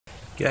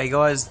G'day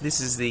guys,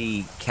 this is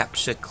the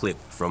capture clip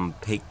from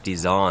Peak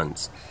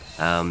Designs.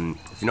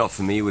 If you're not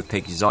familiar with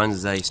Peak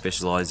Designs, they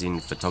specialise in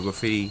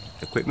photography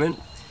equipment,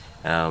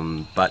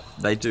 but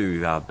they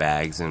do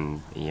bags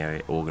and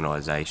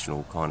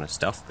organisational kind of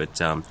stuff.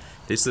 But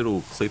this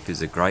little clip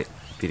is a great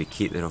bit of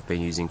kit that I've been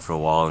using for a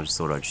while, and just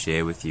thought I'd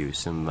share with you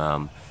some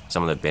of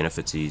the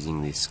benefits of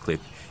using this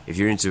clip. If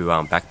you're into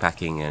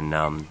backpacking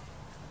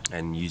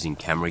and using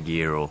camera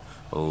gear or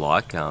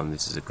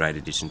this is a great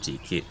addition to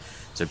your kit.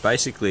 So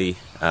basically,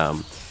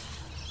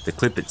 the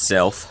clip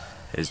itself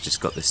has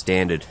just got the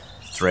standard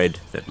thread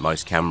that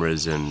most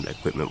cameras and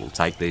equipment will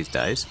take these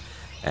days,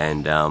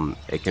 and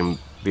it can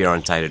be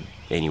orientated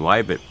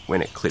anyway, but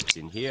when it clips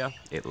in here,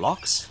 it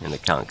locks and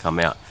it can't come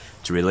out.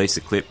 To release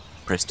the clip,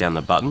 press down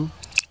the button,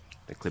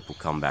 the clip will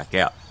come back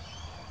out.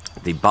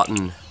 The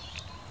button,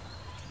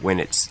 when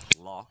it's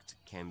locked,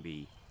 can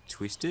be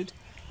twisted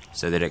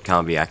so that it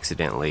can't be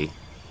accidentally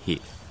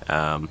hit.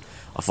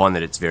 I find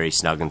that it's very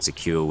snug and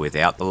secure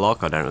without the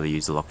lock. I don't really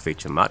use the lock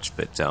feature much,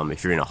 but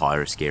if you're in a high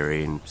risk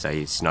area in,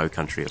 say, snow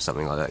country or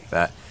something like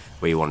that,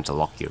 where you want to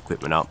lock your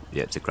equipment up,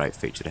 yeah, it's a great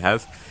feature to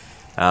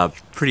have.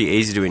 Pretty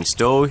easy to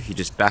install. You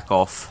just back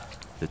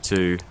off the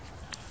two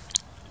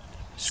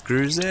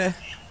screws there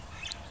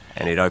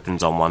and it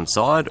opens on one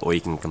side, or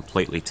you can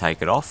completely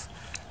take it off.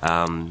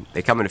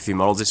 They come in a few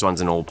models. This one's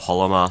an all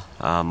polymer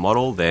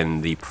model.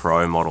 Then the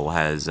Pro model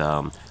has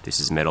this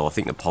is metal. I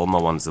think the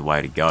polymer one's the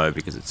way to go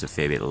because it's a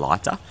fair bit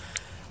lighter.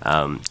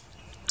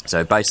 So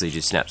it basically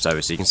just snaps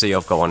over. So you can see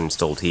I've got one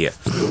installed here.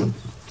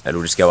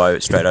 It'll just go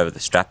straight over the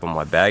strap on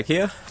my bag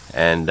here,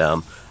 and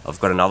I've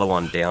got another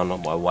one down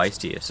on my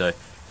waist here. So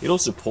it'll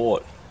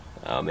support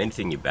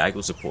anything your bag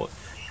will support.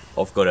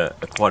 I've got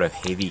quite a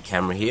heavy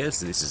camera here,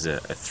 so this is a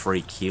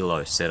 3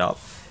 kilo setup,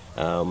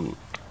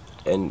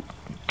 and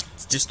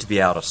just to be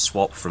able to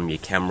swap from your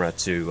camera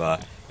to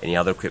any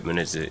other equipment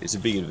is a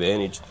big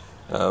advantage.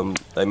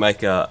 They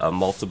make a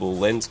multiple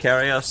lens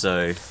carrier,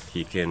 so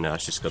you can,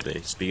 it's just got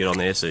the spigot on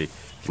there, so you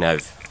can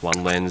have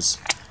one lens,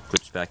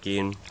 clips back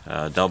in,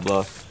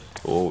 doubler,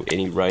 or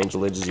any range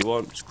of lenses you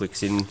want, just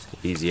clicks in,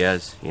 easy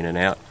as, in and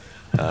out.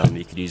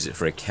 You could use it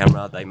for a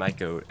camera. They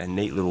make a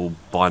neat little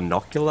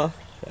binocular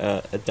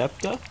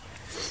adapter,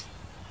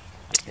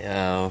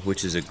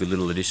 which is a good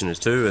little addition as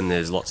too, and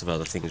there's lots of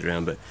other things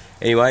around. But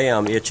anyway,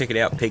 yeah, check it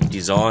out, Peak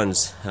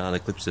Designs.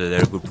 The clips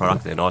they're a good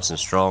product, they're nice and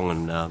strong,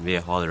 and yeah,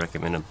 highly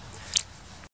recommend them.